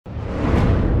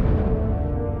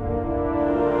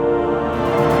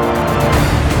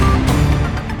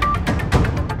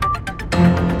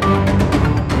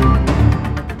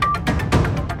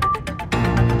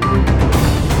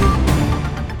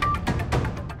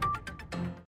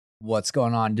What's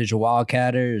going on, Digital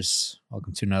Wildcatters?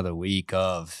 Welcome to another week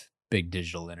of Big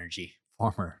Digital Energy,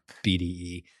 former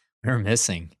BDE. We're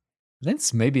missing. I think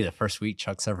this may be the first week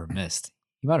Chuck's ever missed.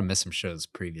 He might have missed some shows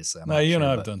previously. No, you and I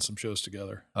have done some shows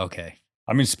together. Okay.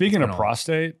 I mean, speaking of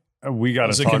prostate, we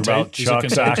got to talk about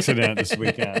Chuck's accident this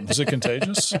weekend. Is it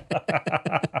contagious?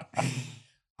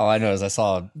 All I know is I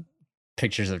saw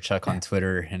pictures of Chuck on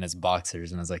Twitter in his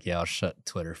boxers, and I was like, yeah, I'll shut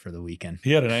Twitter for the weekend.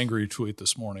 He had an angry tweet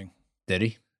this morning. Did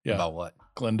he? Yeah. About what?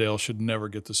 Glendale should never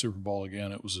get the Super Bowl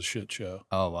again. It was a shit show.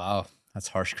 Oh, wow. That's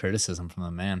harsh criticism from the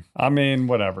man. I mean,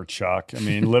 whatever, Chuck. I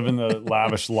mean, living the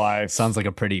lavish life. Sounds like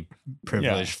a pretty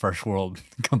privileged first world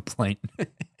complaint.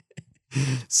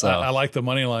 So I like the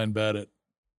money line bet at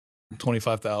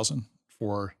 25,000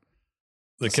 for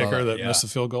the kicker that missed the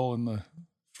field goal in the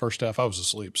first half. I was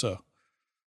asleep, so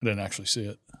I didn't actually see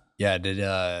it. Yeah, did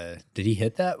he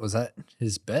hit that? Was that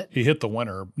his bet? He hit the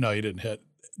winner. No, he didn't hit.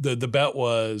 The bet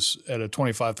was at a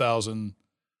 25,000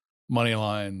 money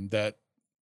line that,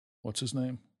 what's his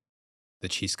name? The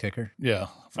Chiefs kicker? Yeah.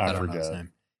 I don't know his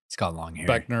name. He's got long hair.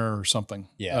 Beckner or something.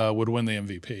 Yeah. Would win the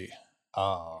MVP.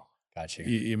 Oh, got you.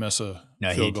 You miss a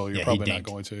field goal, you're probably not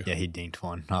going to. Yeah, he dinked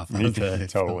one off of the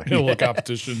totally. A little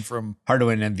competition from hard to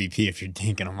win MVP if you're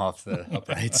dinking them off the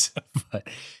uprights. But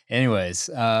anyways,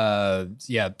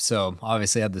 yeah, so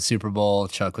obviously at the Super Bowl,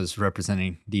 Chuck was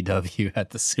representing DW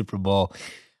at the Super Bowl.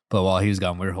 But while he was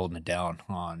gone, we were holding it down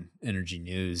on Energy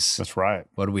News. That's right.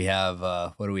 What do we have?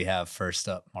 What do we have first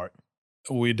up, Mark?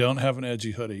 We don't have an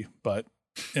edgy hoodie, but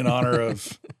in honor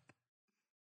of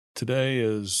today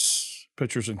is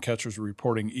pitchers and catchers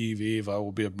reporting Eve Eve. I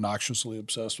will be obnoxiously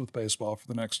obsessed with baseball for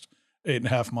the next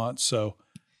 8.5 months. So,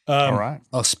 all right.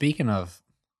 Oh, speaking of,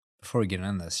 before we get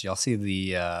into this, y'all see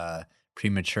the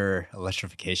premature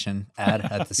electrification ad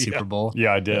at the Super Bowl?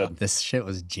 Yeah, I did. This shit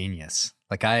was genius.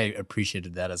 Like, I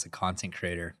appreciated that as a content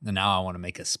creator. And now I want to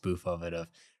make a spoof of it of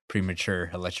premature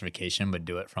electrification, but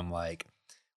do it from like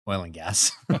oil and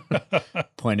gas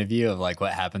point of view of like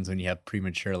what happens when you have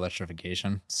premature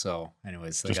electrification. So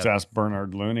anyways. Just ask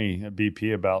Bernard Looney at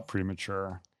BP about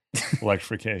premature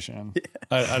electrification.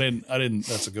 I didn't,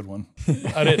 that's a good one.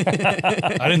 I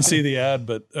didn't see the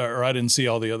ad, or I didn't see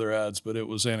all the other ads, but it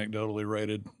was anecdotally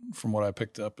rated from what I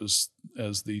picked up as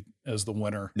the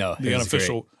winner. No, the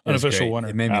unofficial winner.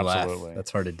 It made me Absolutely. laugh.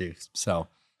 That's hard to do. So,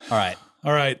 all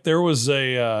right. There was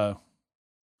a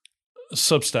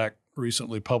Substack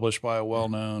recently published by a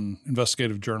well-known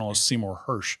investigative journalist, Seymour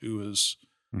Hersh, who is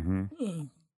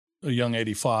a young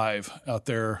 85 out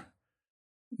there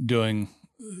doing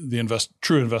the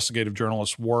true investigative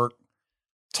journalist work,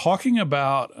 talking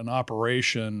about an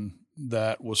operation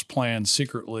that was planned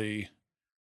secretly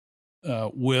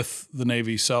with the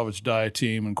Navy Salvage Dive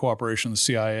Team in cooperation with the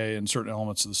CIA and certain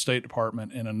elements of the State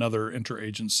Department and another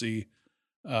interagency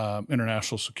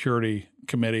international security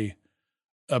committee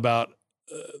about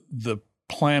the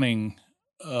planning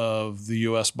of the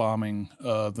U.S. bombing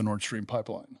of the Nord Stream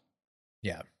pipeline.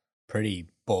 Yeah, pretty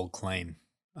bold claim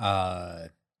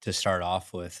to start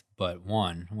off with. But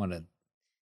one, I want to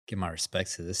give my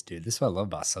respects to this dude. This is what I love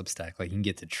about Substack. Like, you can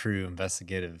get to true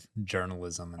investigative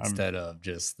journalism instead of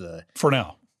just the for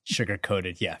now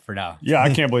sugar-coated. Yeah, for now. Yeah,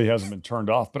 I can't believe he hasn't been turned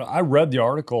off. But I read the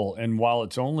article, and while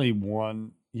it's only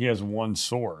one, he has one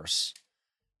source.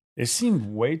 It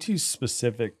seemed way too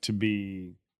specific to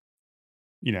be,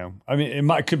 I mean,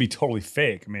 could be totally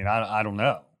fake. I mean, I don't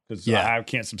know because I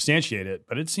can't substantiate it,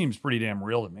 but it seems pretty damn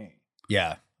real to me.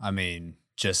 Yeah, I mean,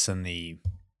 just in the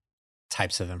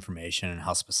types of information and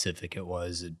how specific it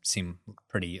was, it seemed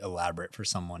pretty elaborate for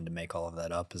someone to make all of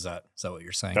that up. Is that what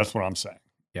you're saying? That's what I'm saying.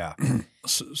 Yeah.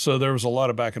 So there was a lot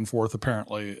of back and forth,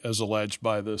 apparently, as alleged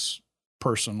by this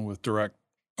person with direct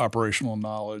operational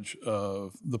knowledge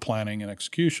of the planning and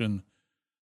execution,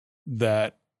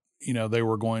 that, they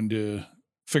were going to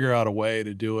figure out a way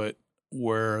to do it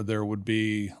where there would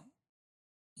be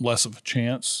less of a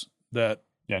chance that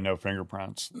no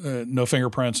fingerprints. No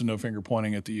fingerprints and no finger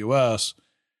pointing at the U.S.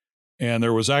 And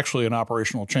there was actually an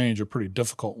operational change, a pretty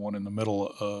difficult one in the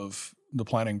middle of the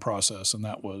planning process, and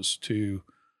that was to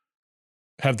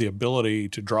have the ability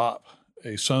to drop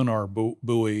a sonar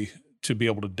buoy to be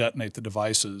able to detonate the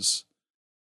devices,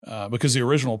 because the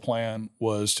original plan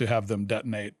was to have them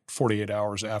detonate 48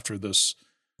 hours after this.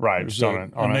 Right.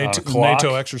 On a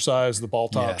NATO exercise, the ball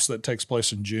tops that takes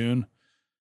place in June.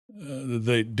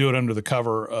 They do it under the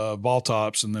cover of ball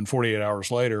tops, and then 48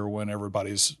 hours later, when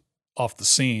everybody's off the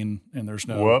scene and there's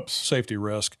no safety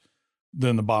risk,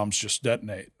 then the bombs just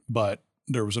detonate. But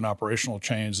there was an operational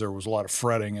change. There was a lot of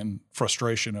fretting and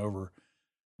frustration over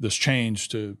this change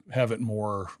to have it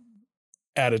more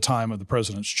at a time of the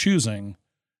president's choosing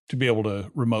to be able to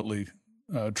remotely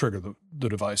trigger the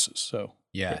devices. So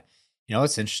yeah. You know,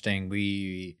 it's interesting.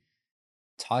 We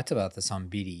talked about this on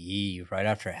BDE right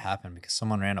after it happened because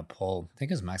someone ran a poll. I think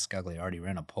it was Max Gagliardi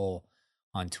ran a poll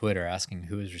on Twitter asking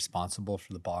who is responsible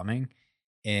for the bombing.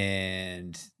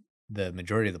 And the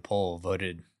majority of the poll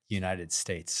voted United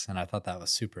States. And I thought that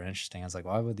was super interesting. I was like,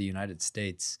 why would the United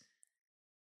States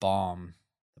bomb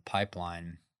the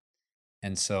pipeline?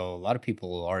 And so a lot of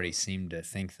people already seem to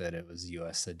think that it was the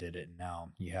US that did it.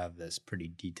 Now you have this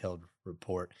pretty detailed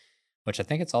report, which I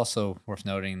think it's also worth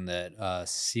noting that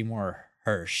Seymour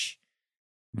Hersh,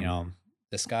 you know,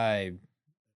 this guy,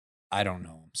 I don't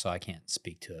know him, so I can't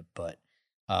speak to it. But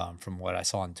from what I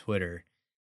saw on Twitter,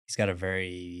 he's got a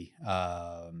very,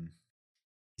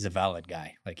 he's a valid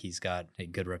guy. Like he's got a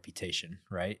good reputation,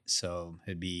 right? So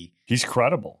he's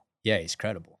credible. Yeah, he's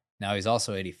credible. Now he's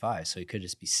also 85, so he could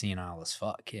just be senile as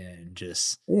fuck and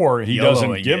just, or he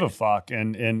doesn't give a fuck.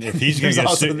 And if he's gonna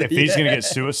get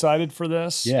suicided for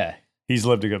this, yeah, he's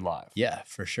lived a good life. Yeah,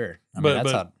 for sure. I mean,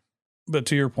 but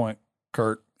to your point,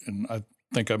 Kurt, and I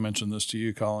think I mentioned this to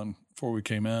you, Colin, before we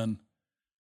came in.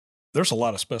 There's a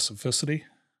lot of specificity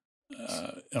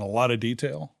and a lot of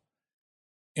detail.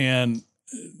 And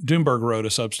Doomberg wrote a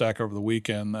Substack over the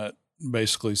weekend that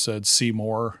basically said, see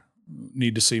more,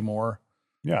 need to see more.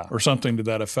 Yeah. Or something to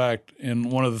that effect.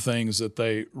 And one of the things that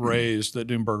they raised, that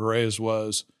Doomberg raised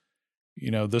was,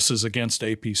 you know, this is against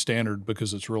AP standard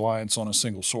because it's reliance on a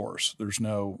single source. There's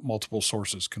no multiple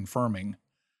sources confirming,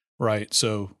 right?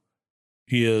 So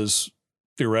he is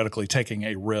theoretically taking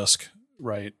a risk,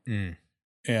 right?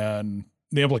 And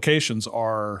the implications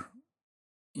are,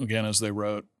 again, as they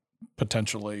wrote,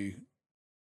 potentially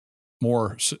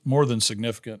more than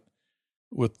significant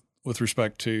with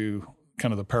respect to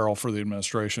kind of the peril for the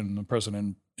administration and the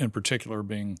president in particular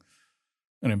being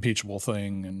an impeachable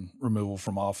thing and removal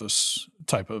from office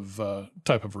type of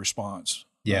response.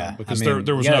 Yeah. Because I mean,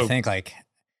 there was no think like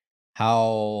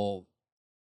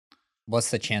what's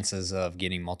the chances of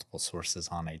getting multiple sources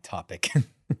on a topic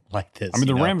like this? I mean,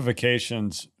 the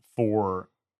ramifications for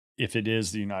if it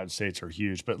is the United States are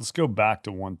huge, but let's go back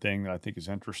to one thing that I think is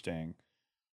interesting.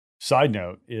 Side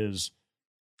note is,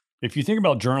 if you think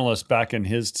about journalists back in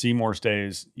his Seymour's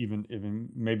days, even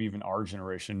maybe even our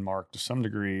generation, Mark, to some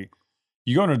degree,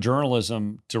 you go into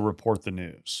journalism to report the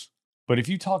news. But if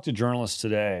you talk to journalists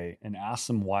today and ask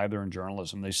them why they're in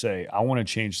journalism, they say, I want to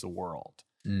change the world.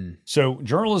 So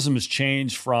journalism has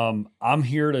changed from, I'm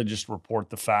here to just report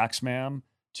the facts, ma'am,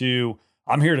 to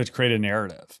I'm here to create a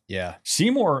narrative. Yeah.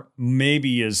 Seymour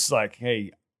maybe is like,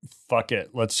 hey, fuck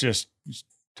it. Let's just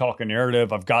talk a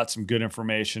narrative. I've got some good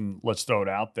information. Let's throw it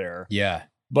out there. Yeah.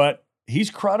 But he's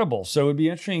credible. So it'd be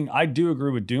interesting. I do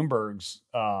agree with Doomberg's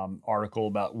article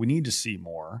about we need to see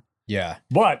more. Yeah.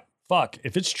 But fuck,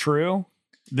 if it's true,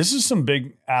 this is some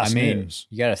big ass news.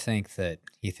 You got to think that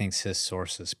he thinks his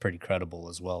source is pretty credible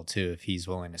as well, too, if he's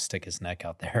willing to stick his neck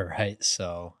out there, right?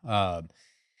 So,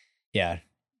 yeah,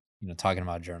 you know, talking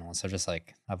about journalists,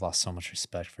 I've lost so much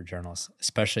respect for journalists,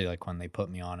 especially like when they put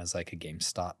me on as like a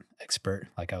GameStop expert,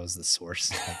 like I was the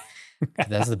source. Like,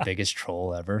 that's the biggest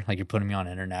troll ever. Like you're putting me on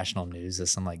international news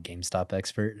as some like GameStop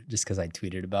expert just because I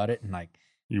tweeted about it. And like,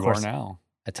 you are now.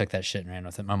 I took that shit and ran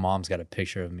with it. My mom's got a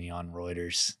picture of me on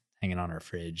Reuters hanging on her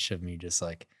fridge of me just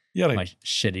like my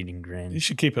shit-eating grin. You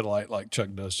should keep it light like Chuck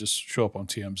does. Just show up on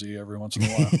TMZ every once in a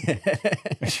while.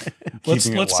 let's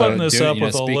button this up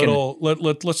with a little.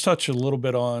 Let's touch a little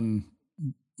bit on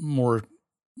more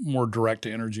direct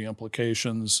energy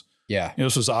implications. Yeah,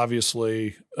 this was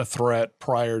obviously a threat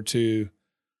prior to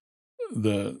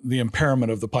the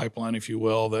impairment of the pipeline, if you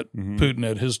will, that Putin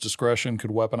at his discretion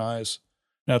could weaponize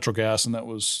natural gas, and that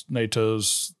was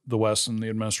NATO's, the West, and the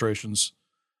administration's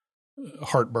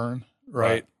heartburn,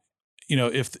 right? You know,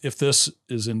 if this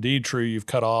is indeed true, you've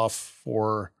cut off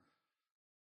for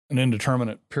an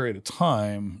indeterminate period of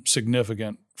time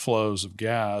significant flows of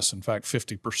gas. In fact,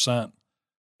 50%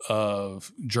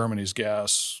 of Germany's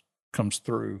gas comes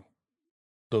through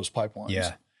those pipelines.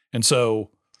 Yeah. And so,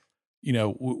 you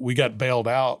know, we got bailed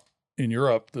out in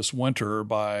Europe this winter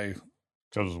by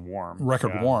because it was warm,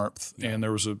 record warmth, and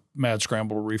there was a mad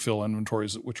scramble to refill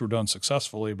inventories, which were done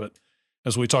successfully. But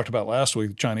as we talked about last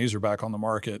week, the Chinese are back on the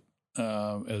market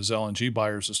as LNG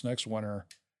buyers this next winter,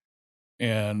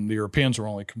 and the Europeans were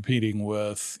only competing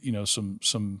with, you know, some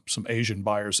Asian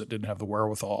buyers that didn't have the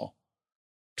wherewithal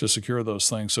to secure those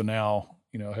things. So now,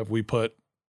 you know, have we put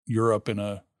Europe in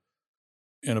a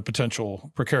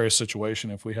potential precarious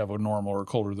situation if we have a normal or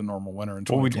colder than normal winter in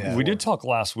 2024? We did talk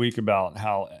last week about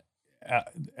how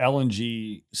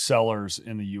LNG sellers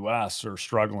in the U.S. are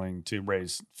struggling to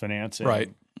raise financing,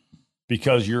 right?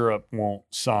 because Europe won't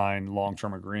sign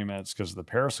long-term agreements because of the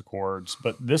Paris Accords.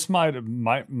 But this might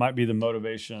be the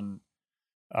motivation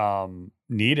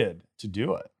needed to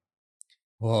do it.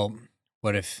 Well,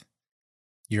 what if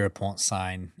Europe won't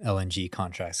sign LNG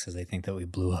contracts because they think that we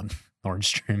blew up Nord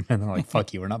Stream, and they're like,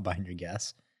 "Fuck you, we're not buying your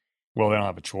gas." Well, they don't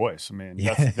have a choice. I mean,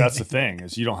 Yeah. that's the thing,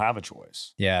 is you don't have a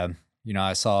choice. Yeah,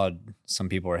 I saw some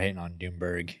people were hating on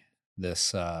Doomberg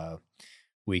this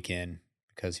weekend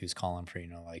because he was calling for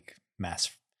like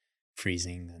mass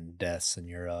freezing and deaths in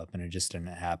Europe, and it just didn't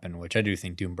happen. Which I do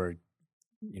think Doomberg,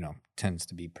 tends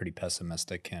to be pretty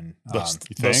pessimistic, and That's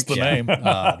the name.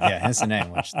 yeah, hence the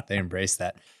name, which they embrace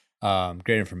that.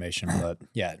 Great information, but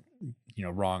yeah,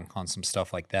 wrong on some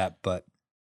stuff like that. But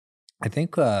I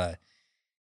think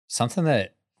something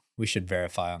that we should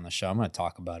verify on the show, I'm going to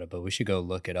talk about it, but we should go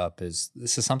look it up, this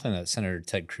is something that Senator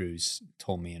Ted Cruz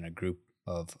told me in a group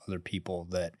of other people,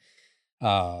 that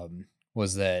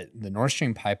was that the Nord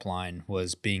Stream pipeline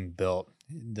was being built.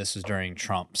 This was during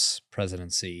Trump's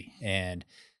presidency, and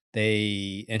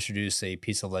they introduced a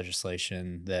piece of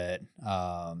legislation that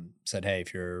said, hey,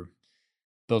 if you're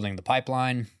building the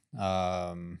pipeline,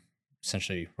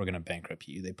 essentially we're going to bankrupt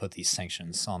you. They put these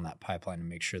sanctions on that pipeline to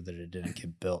make sure that it didn't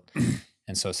get built.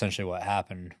 And so essentially what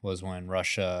happened was when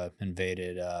Russia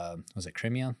invaded, was it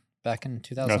Crimea back in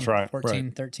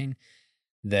 2014, 13,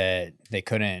 that they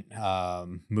couldn't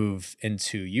move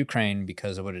into Ukraine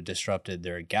because it would have disrupted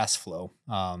their gas flow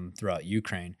throughout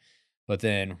Ukraine. But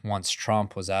then once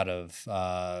Trump was out of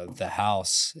the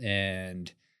House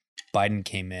and Biden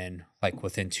came in, like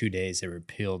within 2 days, they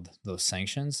repealed those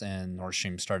sanctions and Nord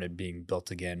Stream started being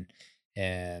built again.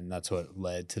 And that's what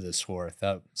led to this war.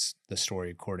 That's the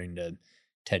story according to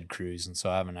Ted Cruz. And so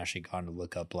I haven't actually gone to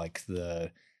look up like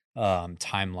the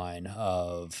timeline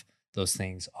of those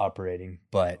things operating.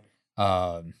 But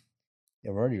yeah,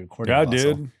 we're already recording. Yeah,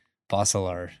 Bossel. dude. Bossel,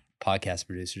 our podcast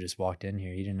producer, just walked in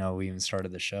here. He didn't know we even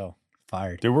started the show.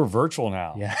 Fired. Dude, we're virtual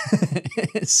now. Yeah.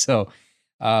 So,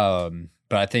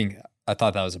 but I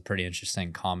thought that was a pretty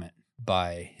interesting comment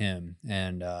by him.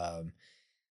 And,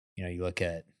 you look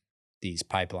at these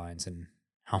pipelines and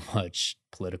how much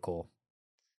political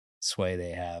sway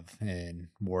they have and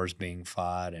wars being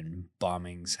fought and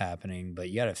bombings happening. But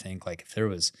you got to think, like, if there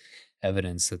was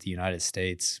evidence that the United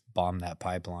States bombed that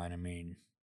pipeline, I mean,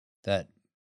 that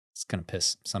it's going to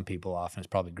piss some people off, and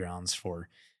it's probably grounds for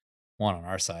one on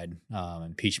our side,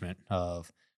 impeachment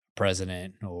of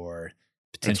president or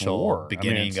potential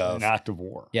beginning of an act of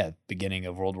war. Yeah, beginning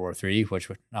of World War III, which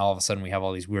all of a sudden we have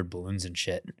all these weird balloons and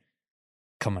shit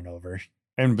coming over.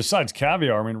 And besides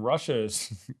caviar, I mean, Russia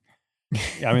is,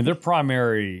 their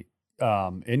primary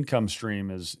income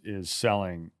stream is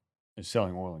selling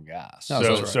oil and gas.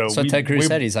 No, so Ted Cruz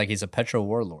said he's a petro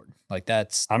warlord. Like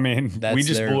that's we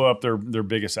just blew up their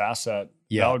biggest asset.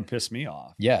 Yeah. That would piss me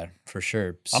off. Yeah, for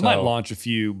sure. I might launch a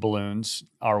few balloons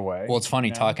our way. Well, it's funny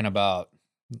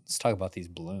let's talk about these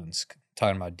balloons.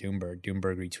 Talking about Doomberg.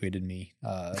 Doomberg retweeted me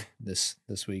this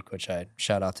week, which I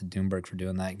shout out to Doomberg for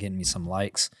doing that, getting me some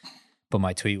likes. But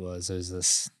my tweet was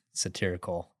this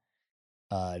satirical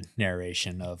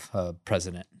narration of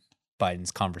President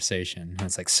Biden's conversation. And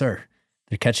it's like, sir,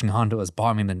 they're catching on to us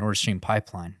bombing the Nord Stream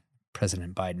pipeline.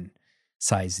 President Biden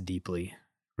sighs deeply,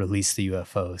 release the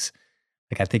UFOs.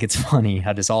 Like, I think it's funny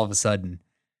how just all of a sudden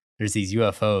there's these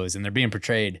UFOs and they're being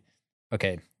portrayed.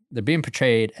 Okay, they're being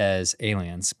portrayed as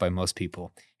aliens by most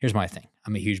people. Here's my thing.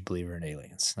 I'm a huge believer in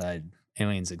aliens.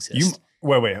 Aliens exist.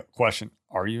 Wait, question.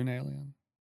 Are you an alien?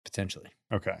 Potentially.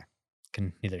 Okay.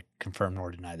 Can neither confirm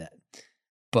nor deny that.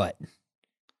 But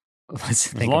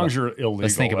as long as you're illegal,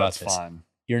 let's think about that's this. Fine.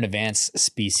 You're an advanced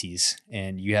species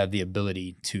and you have the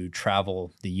ability to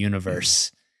travel the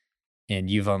universe and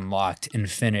you've unlocked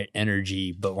infinite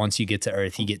energy. But once you get to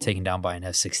Earth, you get taken down by an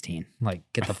F-16. Like,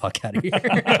 get the fuck out of here.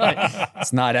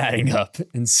 It's not adding up.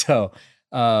 And so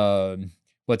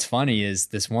what's funny is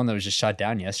this one that was just shot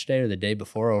down yesterday or the day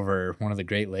before over one of the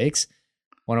Great Lakes.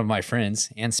 One of my friends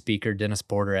and speaker, Dennis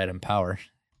Border at Empower,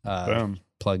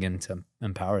 plug into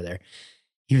Empower there.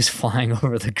 He was flying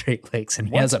over the Great Lakes and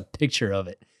he has a picture of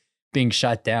it being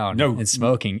shot down and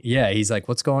smoking. Yeah. He's like,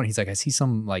 what's going on? He's like, I see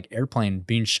some like airplane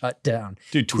being shut down.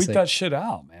 Dude, tweet that shit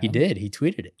out, man. He did. He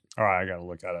tweeted it. All right. I got to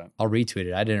look at it. I'll retweet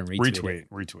it. I didn't retweet it.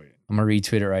 Retweet it. I'm going to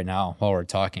retweet it right now while we're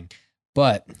talking.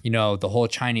 But, the whole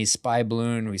Chinese spy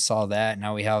balloon, we saw that.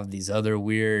 Now we have these other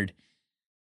weird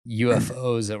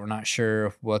UFOs that we're not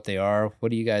sure what they are.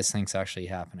 What do you guys think is actually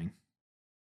happening?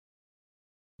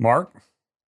 Mark?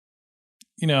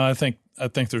 I think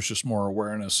there's just more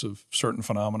awareness of certain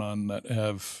phenomena that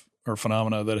have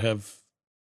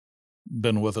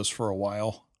been with us for a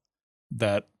while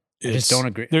that I just don't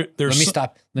agree. Let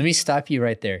me stop you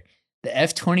right there. The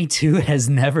F-22 has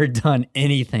never done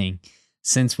anything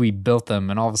since we built them,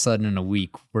 and all of a sudden in a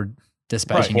week we're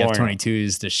dispatching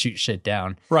F-22s to shoot shit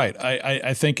down. Right.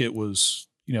 I think it was,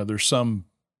 there's some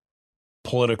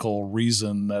political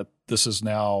reason that this is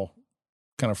now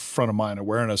kind of front of mind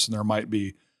awareness, and there might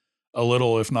be a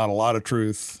little, if not a lot of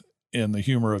truth in the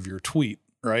humor of your tweet,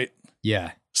 right?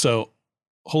 Yeah. So,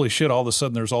 holy shit, all of a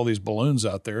sudden there's all these balloons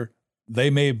out there.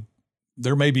 There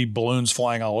may be balloons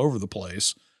flying all over the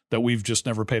place that we've just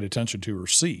never paid attention to or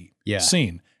seen.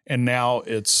 And now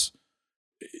is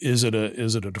it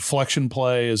a deflection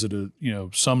play? Is it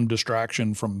some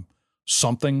distraction from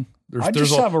something?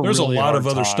 There's a lot of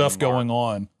other stuff going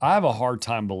on. I have a hard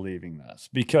time believing this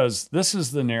because this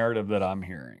is the narrative that I'm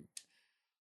hearing.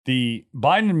 The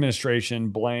Biden administration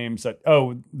blames that,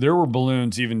 there were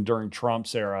balloons even during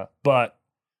Trump's era, but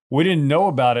we didn't know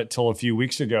about it till a few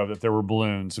weeks ago that there were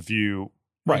balloons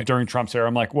during Trump's era.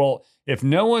 I'm like, well, if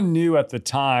no one knew at the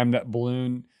time that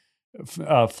balloon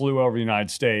flew over the United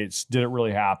States, did it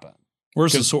really happen?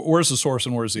 Where's the source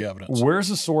and where's the evidence? Where's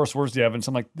the source? Where's the evidence?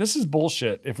 I'm like, this is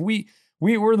bullshit. If we're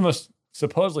the most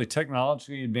supposedly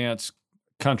technologically advanced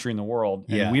country in the world,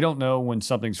 and we don't know when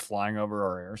something's flying over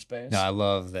our airspace. No, I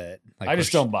love that. Like, I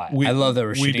just don't buy it. I love that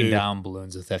we're shooting down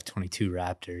balloons with F-22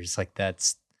 Raptors. Like,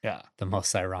 that's the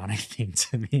most ironic thing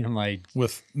to me. I'm like,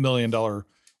 with $1 million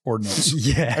ordnance.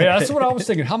 Yeah, that's what I was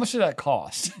thinking. How much did that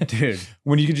cost, dude?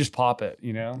 When you could just pop it,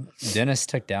 Dennis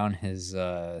took down his.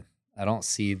 I don't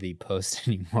see the post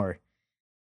anymore,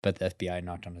 but the FBI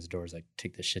knocked on his doors like,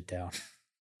 take this shit down.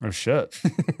 Oh shit!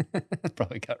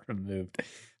 Probably got removed.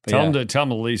 But tell him to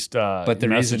at least but the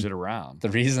message it around. The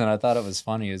reason I thought it was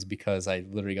funny is because I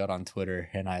literally got on Twitter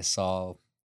and I saw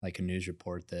like a news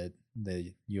report that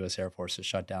the U.S. Air Force has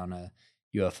shot down a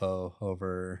UFO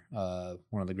over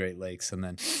one of the Great Lakes, and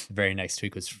then the very next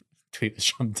tweet was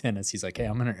from Dennis. He's like, "Hey,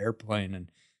 I'm in an airplane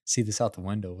and see this out the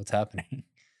window. What's happening?"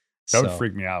 That would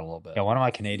freak me out a little bit. Yeah, one of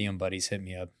my Canadian buddies hit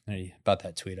me up about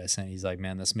that tweet I sent. He's like,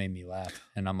 "Man, this made me laugh."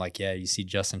 And I'm like, "Yeah, you see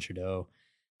Justin Trudeau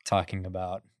talking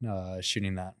about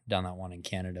shooting down that one in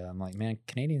Canada." I'm like, "Man,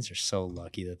 Canadians are so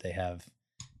lucky that they have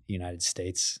the United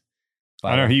States."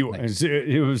 I know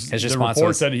it was the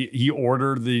report said he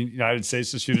ordered the United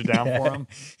States to shoot it down for him.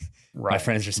 Right. My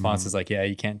friend's response is like, "Yeah,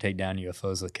 you can't take down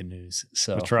UFOs with canoes."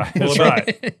 So that's right. That's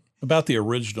right. About the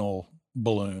original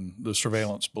balloon, the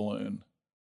surveillance balloon.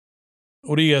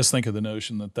 What do you guys think of the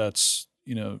notion that that's,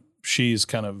 she's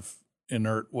kind of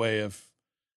inert way of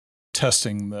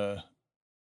testing the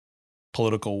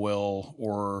political will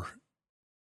or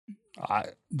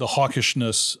the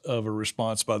hawkishness of a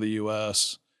response by the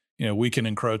U.S.? We can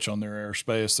encroach on their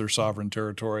airspace, their sovereign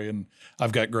territory, and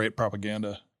I've got great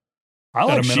propaganda. I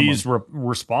like Xi's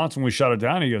response when we shut it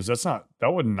down. He goes, that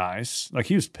wasn't nice. Like,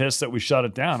 he was pissed that we shut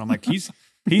it down. I'm like, he's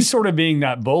sort of being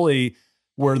that bully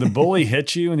where the bully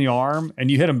hits you in the arm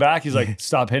and you hit him back. He's like,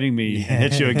 stop hitting me, and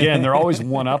hits you again. They're always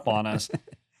one up on us.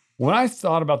 When I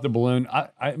thought about the balloon,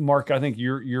 Mark, I think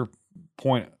your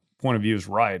point of view is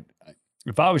right.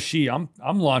 If I was Xi, I'm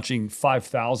launching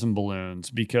 5,000 balloons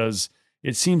because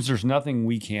it seems there's nothing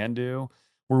we can do.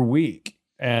 We're weak.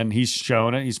 And he's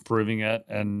shown it. He's proving it.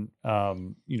 And,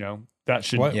 that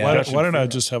should... Why don't I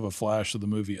just have a flash of the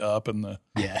movie Up and the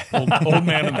old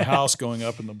man in the house going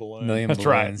up in the balloon? That's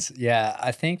balloons. Right. Yeah,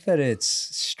 I think that it's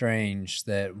strange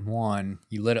that, one,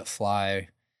 you let it fly.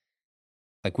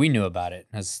 Like, we knew about it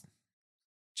as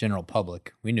general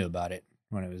public. We knew about it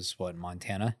when it was,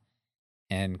 Montana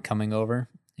and coming over.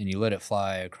 And you let it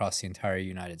fly across the entire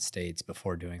United States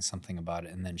before doing something about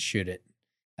it and then shoot it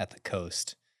at the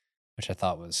coast, which I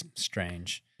thought was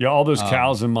strange. Yeah, all those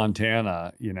cows in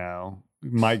Montana,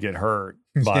 might get hurt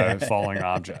by a falling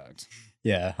object.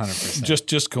 Yeah, 100%.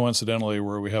 Just coincidentally,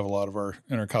 where we have a lot of our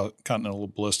intercontinental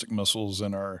ballistic missiles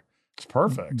in our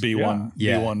perfect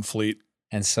B-1 fleet.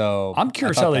 And so I'm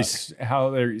curious how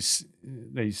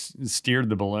they steered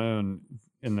the balloon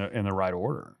in the right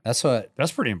order. That's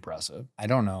pretty impressive. I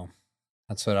don't know.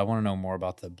 That's what I want to know more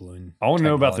about the balloon. I want to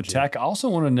know about the tech. I also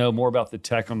want to know more about the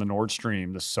tech on the Nord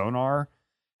Stream, the sonar,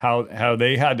 how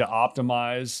they had to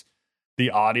optimize the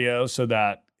audio so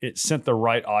that it sent the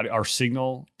right audio or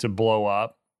signal to blow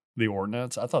up the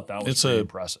ordnance. I thought that was pretty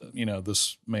impressive.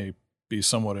 This may be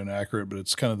somewhat inaccurate, but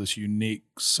it's kind of this unique,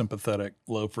 sympathetic,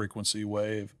 low frequency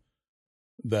wave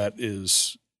that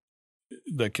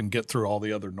can get through all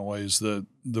the other noise. The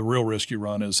real risk you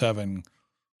run is having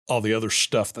all the other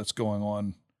stuff that's going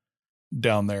on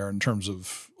down there in terms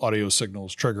of audio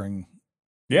signals triggering.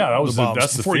 Yeah,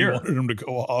 that's the fear. You wanted them to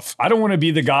go off. I don't want to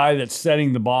be the guy that's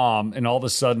setting the bomb and all of a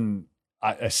sudden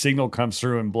a signal comes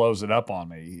through and blows it up on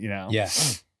me, you know? Yeah.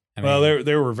 I Well, mean,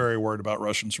 they were very worried about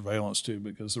Russian surveillance too,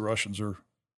 because the Russians are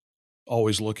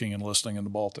always looking and listening in the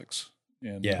Baltics,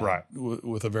 and Yeah. Right.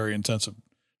 with a very intensive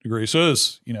degree. So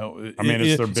it's, you know, I mean,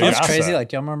 it's their big so it's asset. crazy. Like,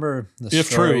 do y'all remember the if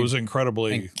story true, it was in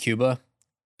incredibly Cuba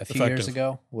a few years effective.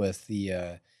 ago with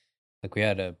the like we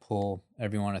had to pull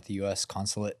everyone at the U.S.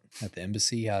 consulate at the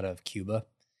embassy out of Cuba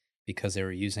because they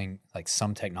were using like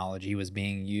some technology was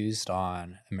being used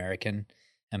on American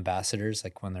ambassadors,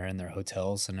 like when they're in their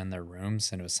hotels and in their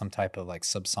rooms, and it was some type of like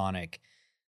subsonic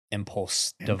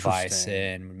impulse device Interesting.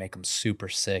 and would make them super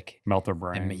sick. Melt their And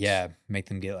brains. yeah, make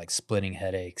them get like splitting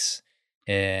headaches.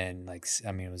 And like,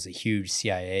 I mean, it was a huge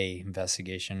CIA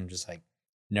investigation, just like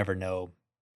never know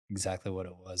exactly what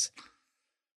it was.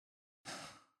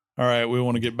 all right. We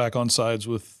want to get back on sides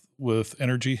with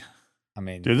energy. I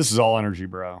mean, Dude, this is all energy,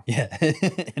 bro. yeah,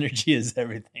 energy is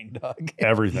everything, dog.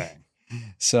 Everything.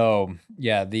 So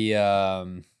yeah, the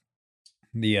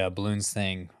balloons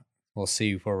thing, we'll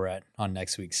see where we're at on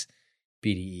next week's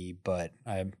BDE, but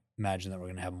I imagine that we're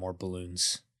gonna have more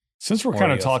balloons. Since we're Or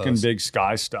kind of talking UFOs. big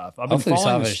sky stuff, I've been Hopefully we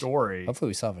following saw the a- story. Hopefully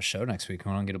we still have a show next week.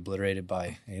 We don't get obliterated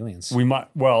by aliens. We might.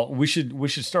 Well, we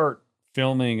should start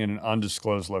filming in an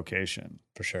undisclosed location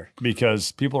for sure.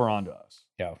 because people are onto us.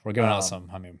 Yeah, we're giving out Um, some.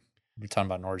 I mean, we're talking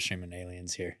about Nord Stream and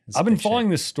aliens here. It's I've been big shit. following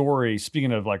this story.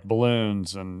 Speaking of like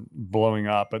balloons and blowing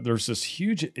up, but there's this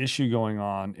huge issue going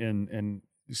on in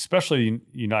especially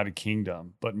United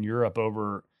Kingdom, but in Europe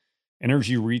over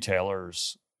energy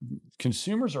retailers.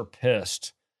 Consumers are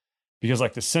pissed because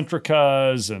like the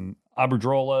Centricas and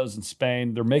Iberdrolas in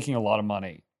Spain, they're making a lot of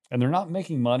money, and they're not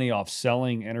making money off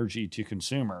selling energy to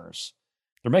consumers.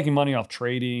 They're making money off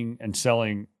trading and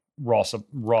selling raw,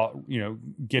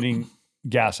 getting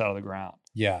gas out of the ground.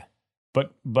 Yeah,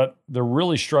 But they're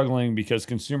really struggling because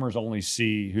consumers only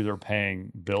see who they're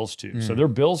paying bills to. So Mm. their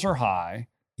bills are high.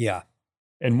 yeah,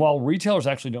 And while retailers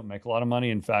actually don't make a lot of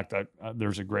money, in fact,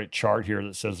 there's a great chart here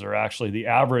that says they're actually the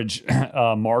average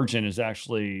margin is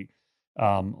actually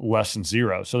less than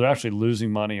zero. So they're actually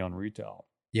losing money on retail.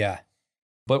 yeah.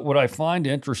 But what I find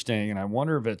interesting, and I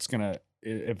wonder if it's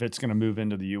gonna move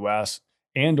into the U.S.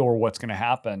 and or what's going to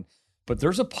happen. But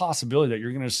there's a possibility that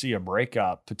you're going to see a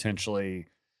breakup, potentially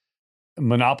a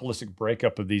monopolistic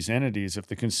breakup of these entities. If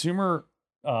the consumer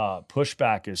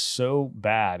pushback is so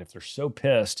bad, if they're so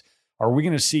pissed, are we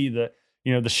going to see the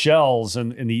Shells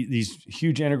and these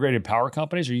huge integrated power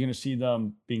companies? Are you going to see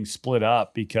them being split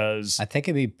up because I think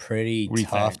it'd be pretty What do you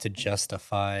tough think? to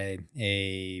justify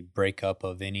a breakup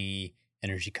of any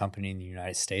energy company in the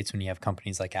United States when you have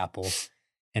companies like Apple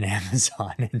and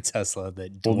Amazon and Tesla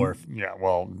that dwarf. Yeah,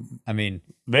 well, I mean,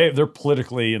 they're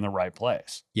politically in the right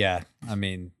place. yeah, I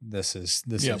mean, this is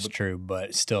Yeah, is but- true,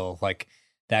 but still, like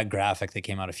that graphic that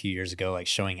came out a few years ago, like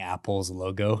showing Apple's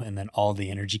logo and then all the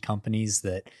energy companies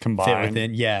that fit Combined.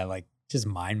 within. Yeah, like just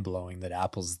mind blowing that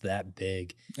Apple's that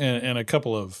big. and a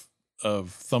couple of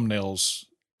thumbnails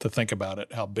to think about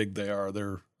it, how big they are.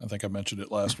 They're, I think I mentioned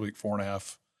it last week,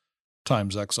 4.5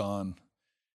 times Exxon.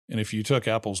 And if you took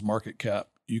Apple's market cap,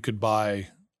 you could buy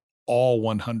all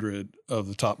 100 of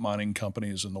the top mining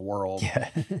companies in the world Yeah,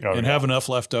 Oh, and yeah. have enough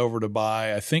left over to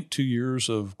buy, I think, 2 years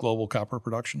of global copper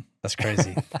production. that's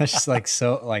crazy. That's just like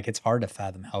so. Like it's hard to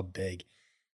fathom how big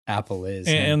Apple is.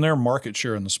 And their market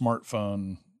share in the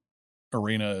smartphone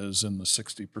arena is in the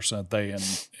 60%. They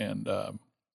and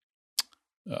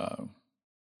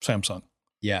Samsung.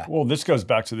 yeah, Well, this goes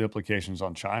back to the implications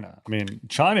on China. I mean,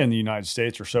 China and the United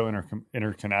States are so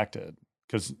interconnected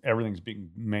because everything's being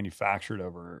manufactured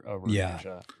over Yeah.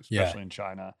 Asia, Yeah. especially in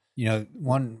China. you know,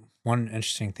 one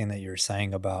interesting thing that you were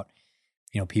saying about,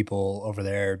 you know, people over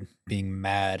there being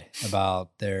mad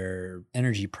about their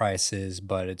energy prices,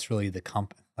 but it's really the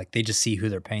like they just see who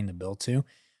they're paying the bill to.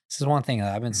 This is one thing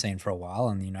that I've been saying for a while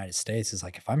in the United States is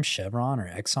like, if I'm Chevron or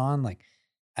Exxon, like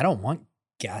I don't want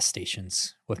gas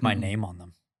stations with my Mhm. name on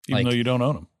them. Even Like, though you don't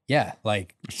own them. Yeah.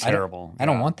 Like It's I don't- terrible. I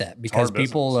don't Yeah. want that hard because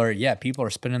people business. are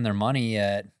spending their money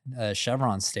at a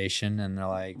Chevron station and they're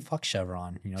like, fuck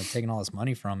Chevron, you know, taking all this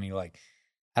money from me. Like,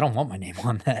 I don't want my name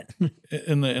on that.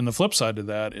 And the flip side to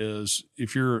that is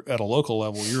if you're at a local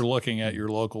level, you're looking at your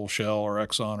local Shell or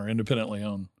Exxon or independently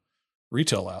owned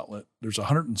retail outlet. There's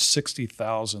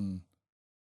 160,000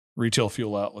 retail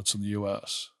fuel outlets in the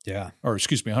U.S. Yeah. Or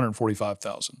excuse me,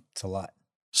 145,000. It's a lot.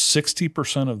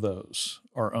 60% of those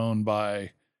are owned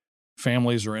by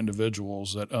families or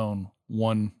individuals that own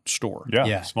one store. Yeah,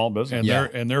 Yeah. small business. And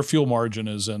Yeah. their fuel margin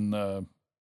is in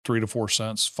 3 to 4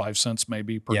 cents, 5 cents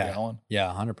maybe per Yeah. gallon. Yeah.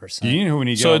 100%. You know when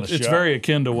you get So on the it's show, very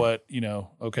akin to what,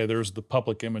 okay, there's the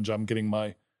public image. I'm getting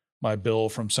my my bill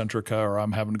from Centrica, or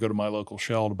I'm having to go to my local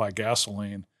Shell to buy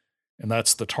gasoline, and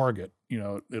that's the target. You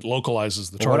know, it localizes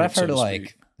the target. What I've heard, so to like,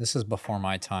 speak. this is before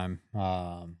my time.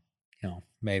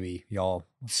 Maybe y'all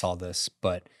saw this,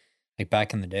 but like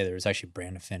back in the day, there was actually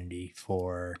brand affinity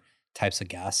for types of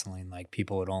gasoline. Like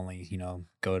people would only,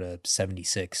 go to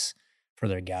 76 for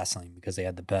their gasoline because they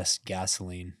had the best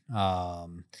gasoline.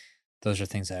 Those are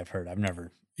things that I've heard. I've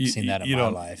never seen that in my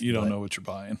life. You don't know what you're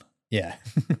buying. Yeah.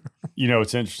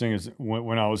 What's interesting is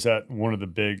when I was at one of the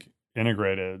big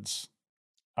integrateds,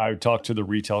 I talked to the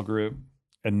retail group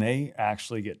and they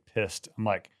actually get pissed. I'm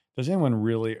like, is anyone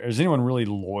really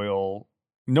loyal?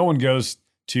 No one goes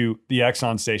to the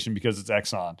Exxon station because it's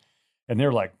Exxon. And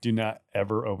they're like, do not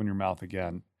ever open your mouth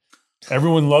again.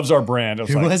 Everyone loves our brand. I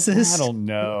was Who like, was this? I don't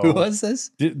know. Who was this?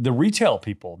 The retail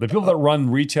people, the people that run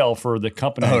retail for the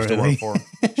company I used to work for,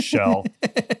 Shell.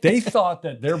 They thought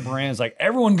that their brand's like,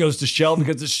 everyone goes to Shell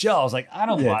because it's Shell. I was like, I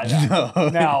don't buy that. No.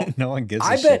 Now, no one gives a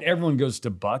I shit. bet everyone goes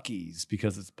to Buc-ee's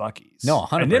because it's Buc-ee's. No,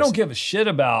 100%. And they don't give a shit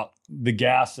about the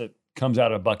gas that comes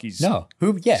out of Buc-ee's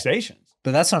stations.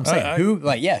 But that's what I'm saying. Who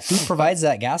provides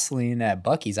that gasoline at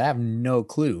Buc-ee's? I have no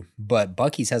clue. But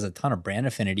Buc-ee's has a ton of brand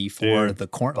affinity for the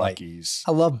corn. Buc-ee's.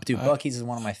 Buc-ee's is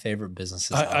one of my favorite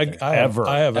businesses out there. I have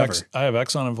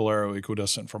Exxon and Valero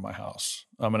equidistant from my house.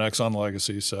 I'm an Exxon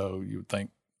legacy, so you would think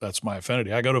that's my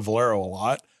affinity. I go to Valero a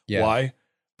lot. Yeah. Why?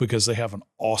 Because they have an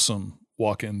awesome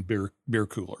walk-in beer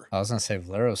cooler. I was gonna say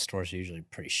Valero stores are usually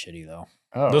pretty shitty though.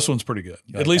 Oh. This one's pretty good.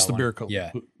 You like At least that the beer one? cooler.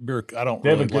 Yeah. Beer. I don't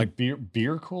They have really a like good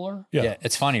beer cooler? Yeah.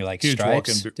 It's funny, like Huge Stripes,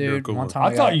 walk-in beer dude. cooler. One time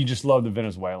I thought you just loved the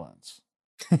Venezuelans.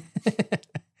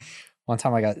 One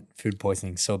time I got food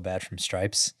poisoning so bad from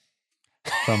Stripes,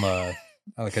 from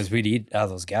because we'd eat out of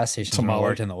those gas stations when I Tamale.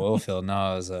 worked in the oil field.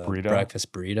 No, it was a Burrito?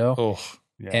 breakfast burrito, Oh,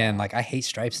 Yeah. and like I hate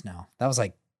Stripes now. That was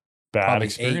like bad probably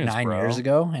experience, 8-9 bro. years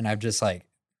ago, and I've just like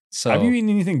Have you eaten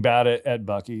anything bad at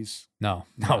Buc-ee's? No,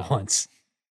 not once.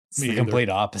 It's Me the either. complete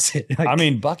opposite. I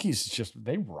mean, Buc-ee's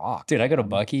they rock. dude, I go to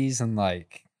Buc-ee's and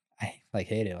like I like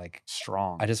hate it. Like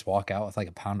Strong. I just walk out with like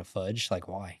a pound of fudge. Like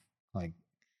why? Like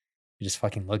you just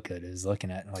fucking look good. Is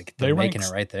looking at like they're making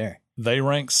it right there. they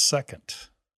rank second.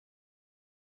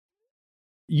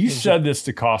 You said this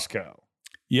to Costco.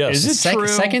 Yes. Is it true?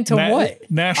 Second to what?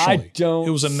 Nationally. I don't.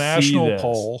 It was a see national this.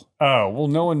 poll. Oh well,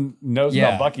 no one knows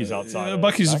Yeah. about Buc-ee's outside.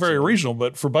 Buc-ee's is very Actually. regional,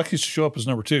 but for Buc-ee's to show up as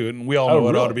number 2, and we all Oh, know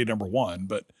it ought to really? be number 1,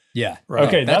 but Yeah. Right.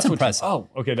 Okay, that's what you- impressive.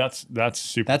 okay, that's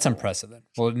super. That's cool. impressive. Then.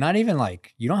 Well, not even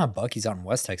like you don't have Buc-ee's out in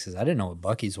West Texas. I didn't know what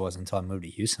Buc-ee's was until I moved to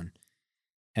Houston,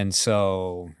 and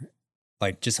so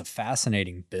like just a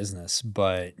fascinating business.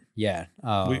 But yeah,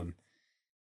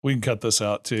 we can cut this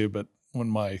out too. But when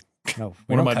my no,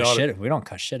 one of my daughter- we don't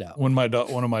cut shit out. when my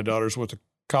one of my daughters went to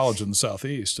college in the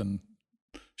Southeast, and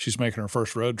she's making her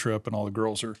first road trip, and all the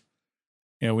girls are,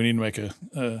 we need to make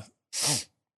a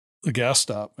gas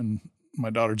stop, and my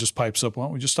daughter just pipes up, why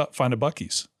don't we just find a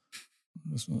Buc-ee's?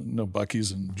 There's no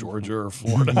Buc-ee's in Georgia or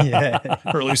Florida. Yeah.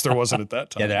 Or at least there wasn't at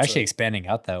that time. Yeah, they're actually so. expanding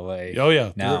out that way. Oh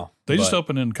yeah, now, they just but-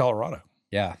 opened in Colorado.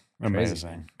 Yeah, crazy, Amazing.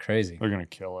 man. Crazy. They're gonna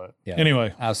kill it. Yeah.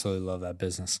 Anyway, Absolutely love that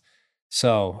business.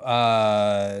 So,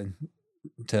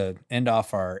 to end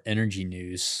off our energy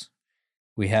news,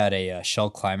 we had a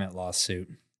Shell climate lawsuit.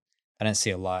 I didn't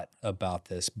see a lot about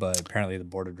this, but apparently the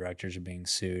board of directors are being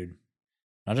sued,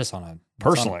 not just on a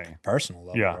personal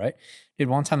level, Yeah. right? Dude,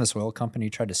 one time this oil company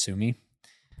tried to sue me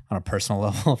on a personal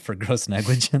level for gross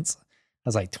negligence. I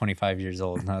was like 25 years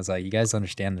old, and I was like, "You guys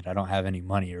understand that I don't have any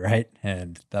money, right?"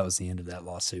 And that was the end of that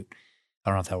lawsuit. I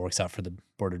don't know if that works out for the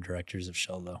board of directors of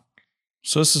Shell, though.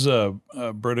 so this is a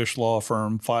British law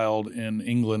firm filed in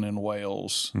England and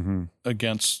Wales Mm-hmm.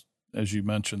 against, as you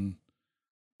mentioned,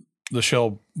 the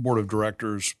Shell board of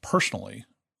directors personally,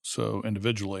 so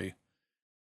individually.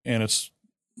 And it's,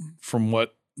 from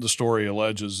what the story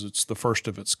alleges, it's the first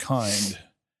of its kind.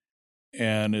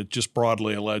 And it just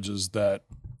broadly alleges that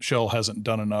Shell hasn't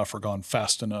done enough or gone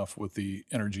fast enough with the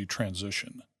energy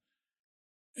transition.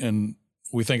 And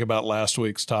we think about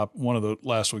one of the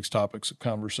last week's topics of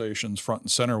conversations, front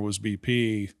and center was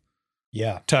BP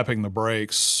Yeah. tapping the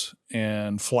brakes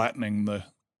and flattening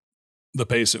the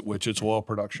pace at which its oil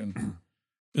production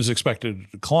is expected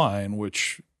to decline,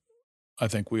 which I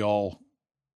think we all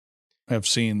have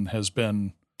seen has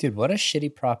been. Dude, what a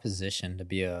shitty proposition to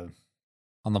be on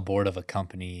the board of a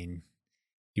company and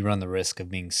you run the risk of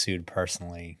being sued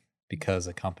personally because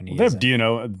a company They have isn't-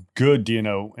 D&O, a good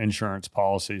D&O insurance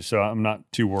policy, so I'm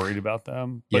not too worried about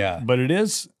them. But, Yeah. but it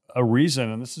is a reason,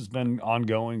 and this has been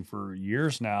ongoing for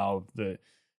years now. The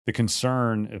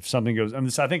concern if something goes,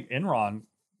 I think Enron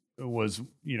was,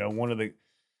 one of the.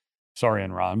 Sorry,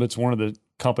 Enron, but it's one of the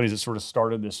companies that sort of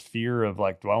started this fear of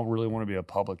like, do I really want to be a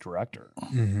public director?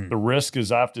 Mhm. The risk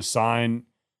is I have to sign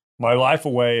my life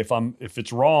away if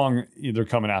it's wrong, they're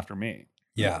coming after me.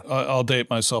 Yeah. I'll date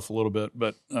myself a little bit,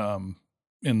 but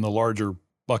in the larger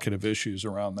bucket of issues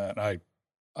around that,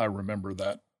 I remember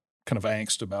that kind of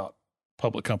angst about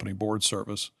public company board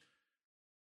service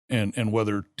and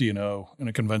whether D&O in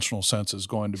a conventional sense is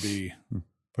going to be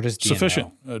What is D&O?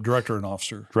 sufficient. Director and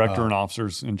officer. Director and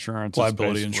officers insurance, is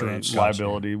Liability basically insurance.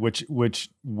 liability, which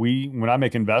when I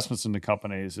make investments into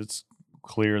companies, it's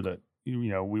clear that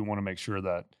we want to make sure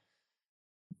that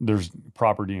there's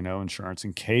proper D&O insurance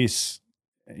in case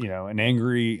an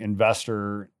angry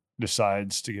investor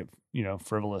decides to get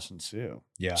frivolous and sue.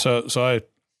 Yeah. So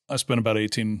I spent about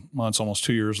 18 months, almost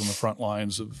 2 years on the front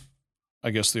lines of,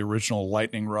 I guess, the original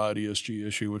lightning rod ESG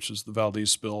issue, which is the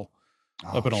Valdez spill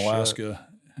up in Alaska.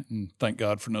 And thank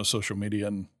God for no social media.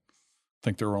 And I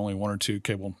think there were only 1 or 2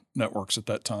 cable networks at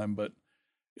that time. But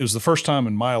it was the first time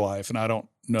in my life, and I don't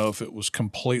know if it was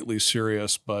completely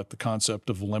serious, but the concept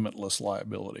of limitless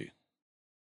liability.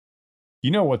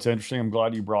 You know what's interesting? I'm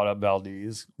glad you brought up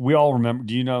Valdez. We all remember.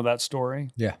 Do you know that story?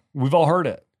 Yeah. We've all heard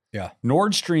it. Yeah.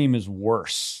 Nord Stream is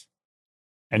worse,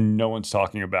 and no one's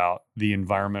talking about the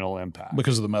environmental impact.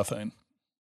 Because of the methane.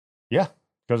 Yeah,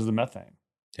 because of the methane.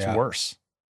 It's Yeah. worse,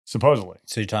 supposedly.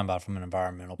 So you're talking about from an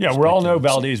environmental Yeah, we all know perspective.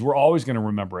 Valdez. We're always going to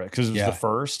remember it because it was Yeah. the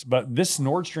first. But this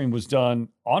Nord Stream was done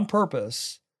on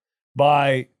purpose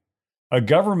by a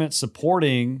government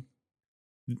supporting,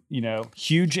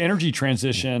 huge energy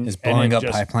transition. Is and blowing it up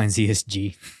just- pipelines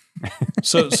ESG.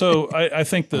 So I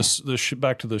think this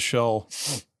back to the Shell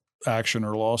action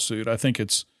or lawsuit, I think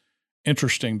it's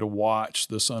interesting to watch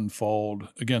this unfold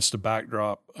against a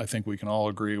backdrop. I think we can all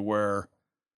agree where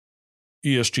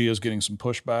ESG is getting some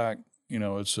pushback.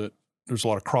 There's a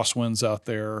lot of crosswinds out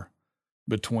there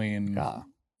between,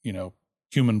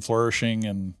 human flourishing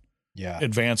and Yeah.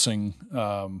 advancing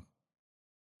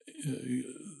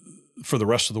for the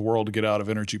rest of the world to get out of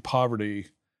energy poverty.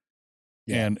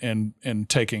 Yeah. And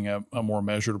taking a more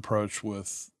measured approach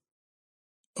with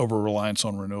over-reliance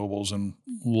on renewables and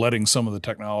letting some of the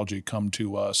technology come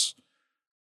to us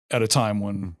at a time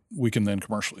when we can then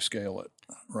commercially scale it,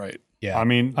 right? Yeah. I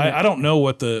mean, I don't know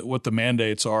what the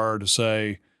mandates are to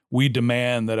say we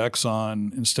demand that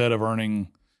Exxon, instead of earning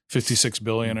 $56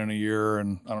 billion in a year,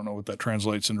 and I don't know what that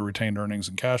translates into retained earnings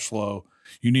and cash flow,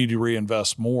 you need to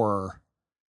reinvest more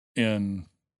in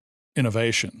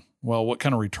innovation. Well, what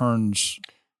kind of returns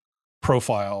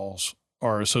profiles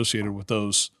are associated with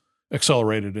those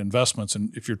accelerated investments?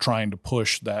 And if you're trying to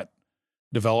push that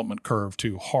development curve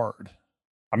too hard,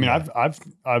 I mean, Yeah.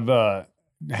 I've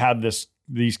had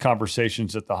these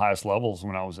conversations at the highest levels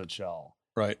when I was at Shell,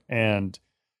 right? and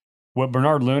what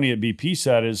Bernard Looney at BP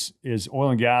said is oil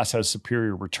and gas has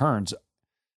superior returns.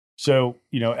 So,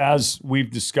 as we've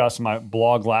discussed in my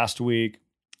blog last week,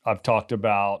 I've talked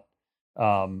about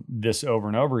this over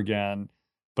and over again.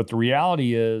 But the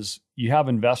reality is you have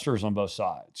investors on both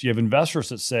sides. You have investors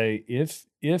that say, if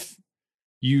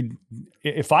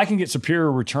I can get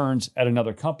superior returns at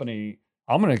another company,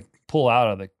 I'm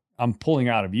pulling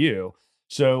out of you.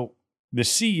 So the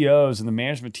CEOs and the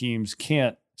management teams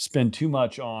can't spend too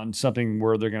much on something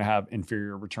where they're going to have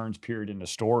inferior returns, period, in the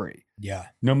story, Yeah.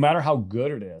 no matter how good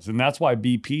it is. And that's why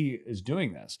BP is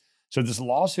doing this. So this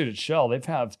lawsuit at Shell,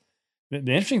 the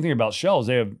interesting thing about Shell is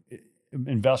they have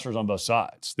investors on both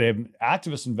sides. They have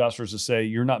activist investors that say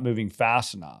you're not moving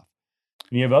fast enough.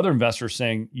 And you have other investors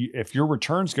saying, if your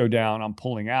returns go down, I'm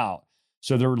pulling out.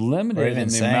 So they're Or limited even in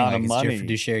the saying amount like of it's money. your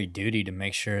fiduciary duty to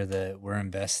make sure that we're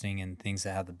investing in things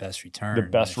that have the best return. The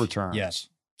best which- returns. Yes.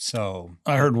 So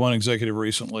I heard one executive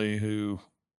recently who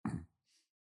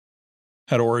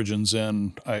had origins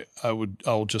in,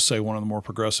 I'll just say one of the more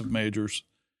progressive majors.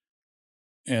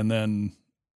 And then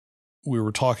we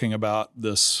were talking about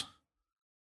this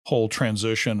whole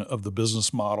transition of the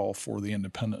business model for the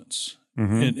independents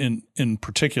in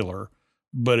particular,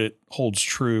 but it holds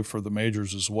true for the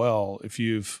majors as well. If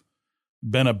you've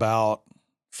been about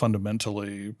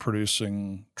fundamentally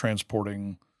producing,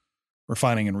 transporting,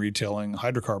 refining and retailing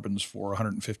hydrocarbons for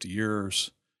 150 years,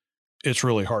 it's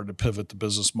really hard to pivot the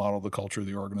business model, the culture of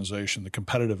the organization, the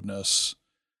competitiveness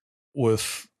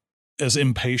with as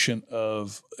impatient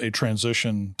of a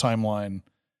transition timeline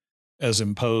as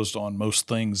imposed on most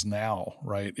things now,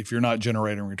 right? If you're not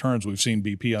generating returns, we've seen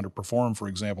BP underperform, for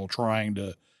example, trying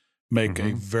to make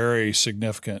a very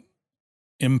significant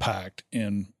impact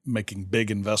in making big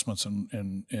investments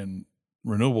in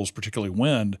renewables, particularly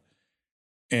wind.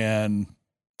 And,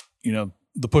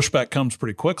 the pushback comes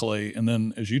pretty quickly. And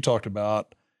then, as you talked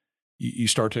about, you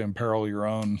start to imperil your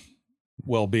own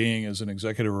well-being as an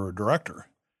executive or a director.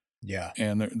 Yeah.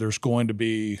 And there's going to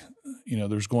be,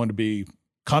 there's going to be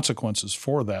consequences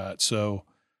for that. So,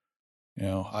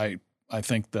 I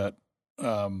think that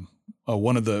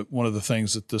one of the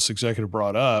things that this executive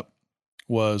brought up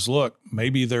was, look,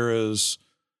 maybe there is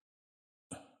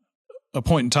a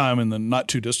point in time in the not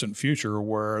too distant future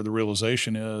where the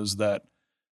realization is that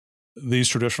these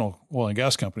traditional oil and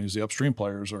gas companies, the upstream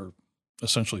players, are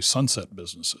essentially sunset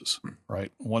businesses,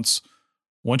 right? Once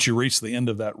you reach the end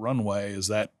of that runway, is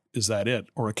that it,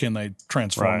 or can they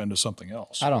transform into something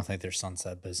else? I don't think they're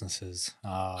sunset businesses.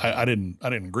 I didn't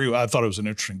agree. I thought it was an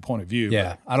interesting point of view.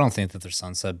 Yeah, I don't think that they're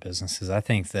sunset businesses. I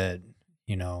think that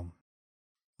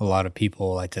a lot of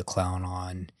people like to clown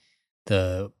on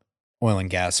the oil and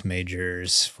gas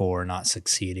majors for not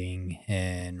succeeding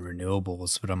in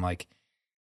renewables, but I'm like,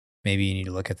 maybe you need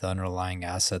to look at the underlying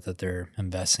asset that they're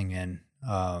investing in.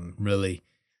 Really,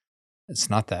 it's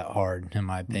not that hard, in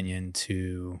my opinion,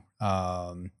 to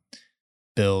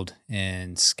build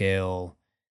and scale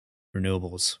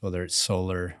renewables, whether it's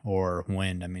solar or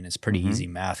wind. I mean, it's pretty easy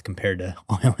math compared to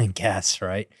oil and gas,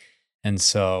 right? And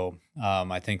so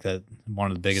I think that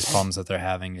one of the biggest problems that they're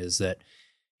having is that,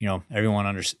 not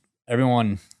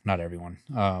everyone,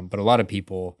 but a lot of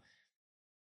people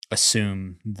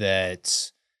assume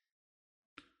that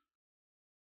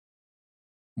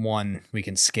we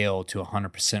can scale to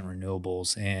 100%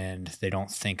 renewables, and they don't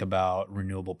think about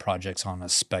renewable projects on a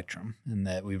spectrum, and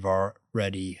that we've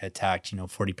already attacked,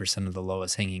 40% of the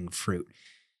lowest hanging fruit.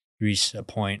 We reached a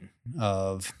point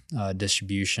of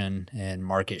distribution and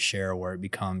market share where it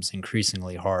becomes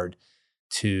increasingly hard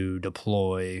to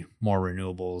deploy more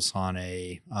renewables on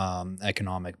a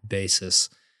economic basis.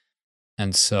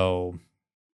 And so,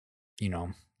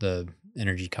 the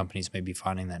energy companies may be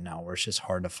finding that now, where it's just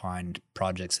hard to find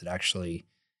projects that actually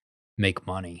make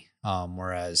money.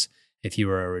 Whereas if you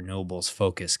were a renewables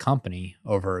focused company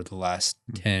over the last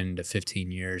 10 to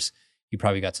 15 years, you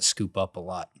probably got to scoop up a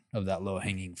lot of that low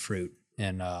hanging fruit.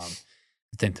 And I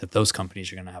think that those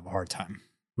companies are going to have a hard time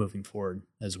moving forward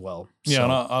as well. Yeah. So,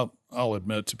 And I'll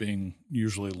admit to being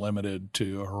usually limited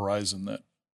to a horizon that,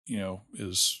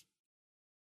 is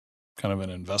kind of an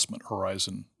investment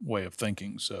horizon way of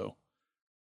thinking. So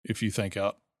if you think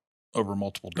out over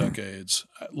multiple decades,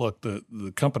 look,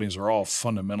 the companies are all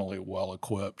fundamentally well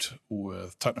equipped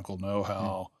with technical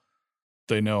know-how.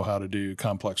 They know how to do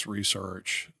complex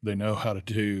research. They know how to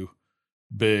do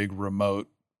big remote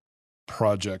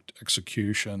project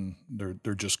execution.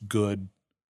 They're just good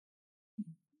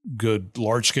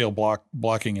large scale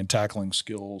blocking and tackling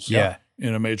skills. Yeah.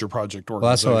 In a major project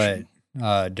organization. Well, that's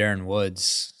what Darren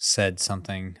Woods said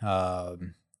something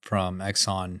from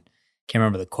Exxon. Can't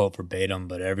remember the quote verbatim,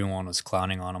 but everyone was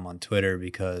clowning on him on Twitter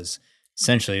because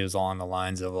essentially it was along the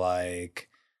lines of like,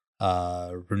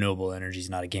 renewable energy is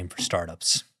not a game for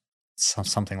startups.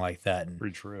 Something like that. And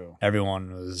Pretty true.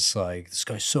 everyone was like, this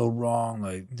guy's so wrong.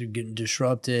 Like, they're getting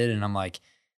disrupted. And I'm like,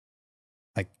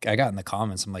 I got in the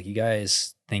comments, I'm like, you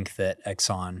guys think that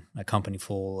Exxon, a company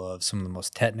full of some of the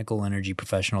most technical energy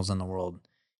professionals in the world,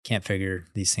 can't figure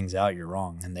these things out? You're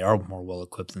wrong. And they are more well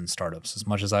equipped than startups. As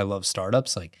much as I love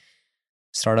startups, like,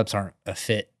 startups aren't a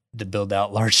fit to build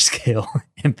out large scale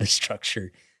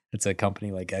infrastructure. It's a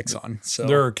company like Exxon. So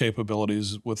there are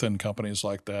capabilities within companies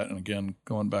like that. And again,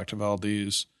 going back to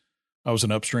Valdez, I was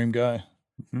an upstream guy,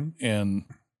 and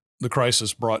the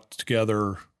crisis brought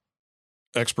together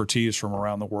expertise from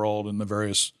around the world in the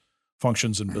various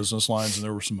functions and business lines. And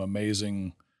there were some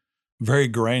amazing, very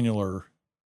granular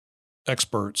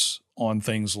experts on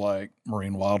things like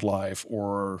marine wildlife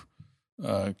or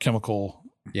chemical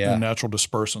and natural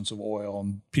dispersants of oil,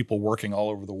 and people working all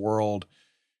over the world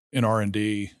in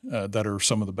R&D that are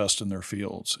some of the best in their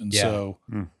fields. And so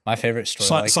my favorite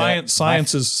story,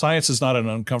 science is not an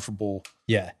uncomfortable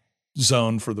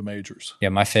zone for the majors. Yeah.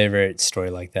 My favorite story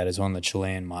like that is when the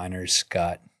Chilean miners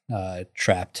got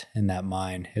trapped in that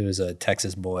mine. It was a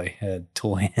Texas boy, a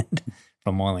tool hand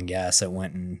from oil and gas, that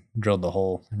went and drilled the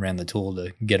hole and ran the tool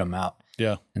to get them out.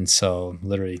 Yeah. And so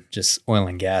literally just oil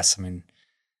and gas. I mean,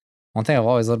 one thing I've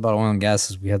always loved about oil and gas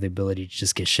is we have the ability to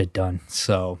just get shit done.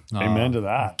 So amen to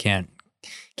that. Can't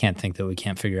think that we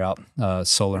can't figure out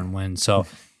solar and wind. So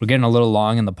we're getting a little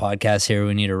long in the podcast here.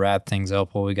 We need to wrap things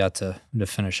up. What we got to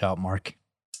finish out, Mark?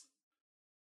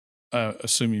 I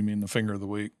assume you mean the finger of the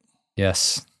week.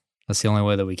 Yes, that's the only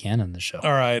way that we can in the show.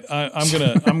 All right,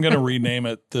 I'm gonna rename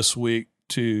it this week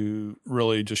to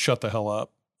really just shut the hell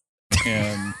up.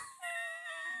 And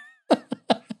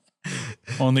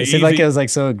on the it seemed like it was like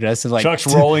so aggressive. Like Chuck's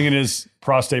rolling in his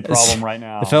prostate problem right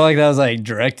now. I felt like that was like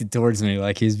directed towards me,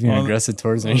 like he's being aggressive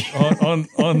towards me.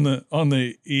 on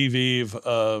the eve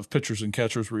of pitchers and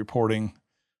catchers reporting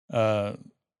the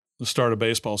start of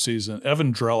baseball season,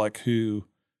 Evan Drellick, who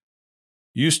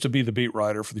used to be the beat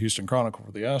writer for the Houston Chronicle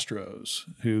for the Astros,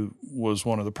 who was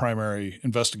one of the primary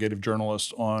investigative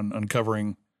journalists on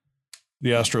uncovering the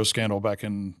Astros scandal back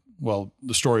in, well,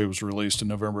 the story was released in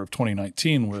November of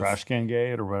 2019 with Trash Can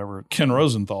Gate or whatever. Ken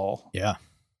Rosenthal. Yeah.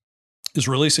 Is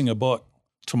releasing a book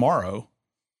tomorrow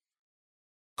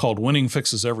called Winning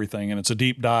Fixes Everything. And it's a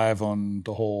deep dive on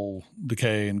the whole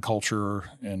decay and culture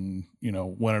and,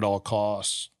 win at all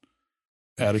costs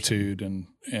attitude and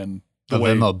the Of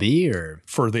way MLB or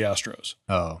for the Astros.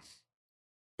 Oh.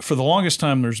 For the longest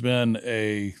time, there's been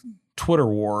a Twitter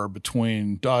war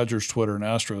between Dodgers Twitter and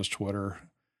Astros Twitter.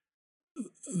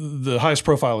 The highest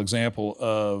profile example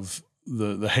of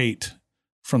the hate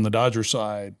from the Dodger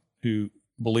side, who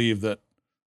believe that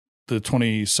the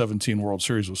 2017 World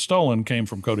Series was stolen, came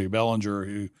from Cody Bellinger,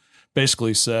 who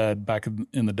basically said back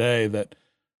in the day that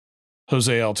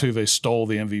Jose Altuve stole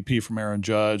the MVP from Aaron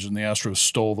Judge and the Astros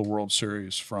stole the World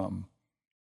Series from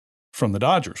the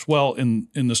Dodgers. Well, in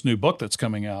this new book that's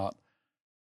coming out,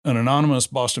 an anonymous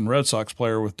Boston Red Sox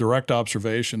player with direct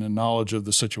observation and knowledge of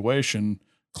the situation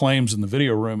claims in the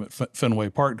video room at Fenway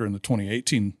Park during the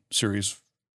 2018 series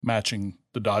matching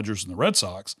the Dodgers and the Red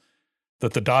Sox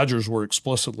that the Dodgers were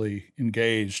explicitly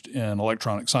engaged in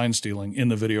electronic sign stealing in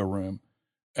the video room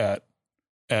at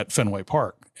Fenway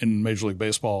Park. And Major League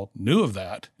Baseball knew of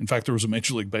that. In fact, there was a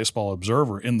Major League Baseball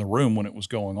observer in the room when it was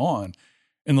going on,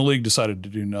 and the league decided to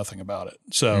do nothing about it.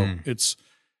 So it's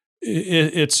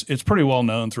pretty well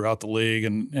known throughout the league,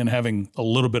 and having a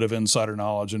little bit of insider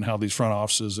knowledge in how these front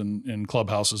offices and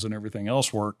clubhouses and everything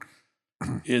else work.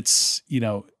 It's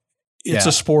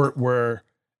a sport where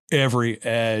every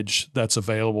edge that's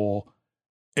available,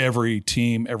 every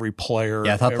team, every player.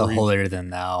 Yeah, I thought the holier than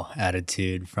thou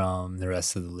attitude from the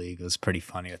rest of the league was pretty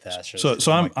funny with the Astros.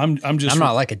 So I'm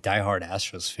not like a diehard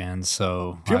Astros fan,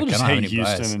 so people just I don't hate have any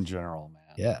Houston bias. in general,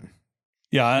 man.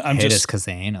 Yeah, I'm hate just us because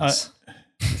they ain't us.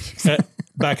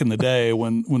 Back in the day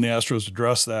when the Astros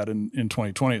addressed that in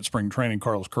 2020 at spring training,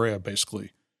 Carlos Correa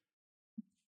basically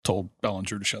told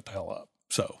Bellinger to shut the hell up.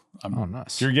 So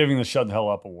nice. You're giving the Shut the Hell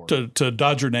Up award to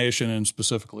Dodger Nation, and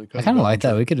specifically I kind of like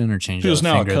that. We could interchange. He was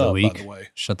now a finger Cub, of the week. by the way.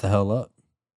 Shut the hell up.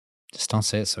 Just don't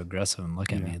say it so aggressive and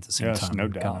look at me at the same Yes, time. no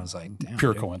Kinda doubt. was like, damn,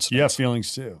 Pure dude. coincidence. You have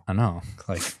feelings too. I know.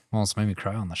 Like almost made me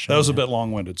cry on the show. That was a man. bit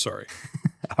long-winded. Sorry.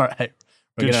 All right.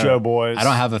 Good show, boys. I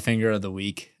don't have a finger of the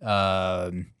week.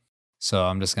 So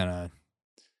I'm just going to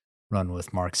run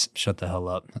with Mark's Shut the Hell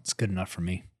Up. That's good enough for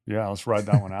me. Yeah, let's ride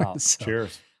that one out. So-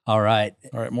 Cheers. All right.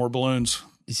 More balloons.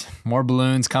 More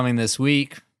balloons coming this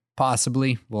week,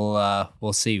 possibly.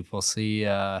 We'll see. We'll see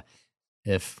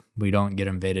if we don't get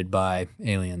invaded by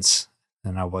aliens.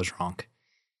 And I was wrong.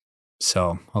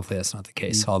 So hopefully that's not the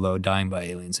case. Although dying by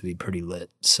aliens would be pretty lit.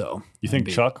 So You think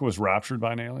Chuck was raptured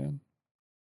by an alien?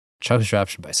 Chuck was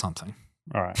raptured by something.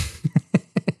 All right.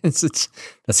 That's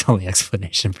the only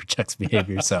explanation for Chuck's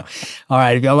behavior. So, all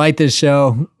right, if y'all like this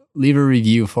show, leave a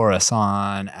review for us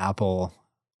on Apple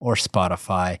or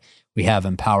Spotify. We have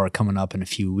Empower coming up in a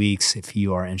few weeks. If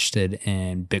you are interested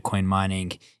in Bitcoin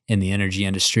mining in the energy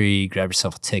industry, grab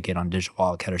yourself a ticket on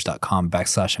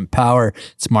digitalwildcatters.com/empower.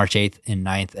 It's March 8th and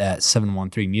 9th at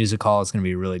 713 Music Hall. It's going to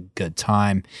be a really good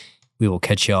time. We will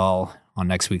catch y'all on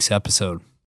next week's episode.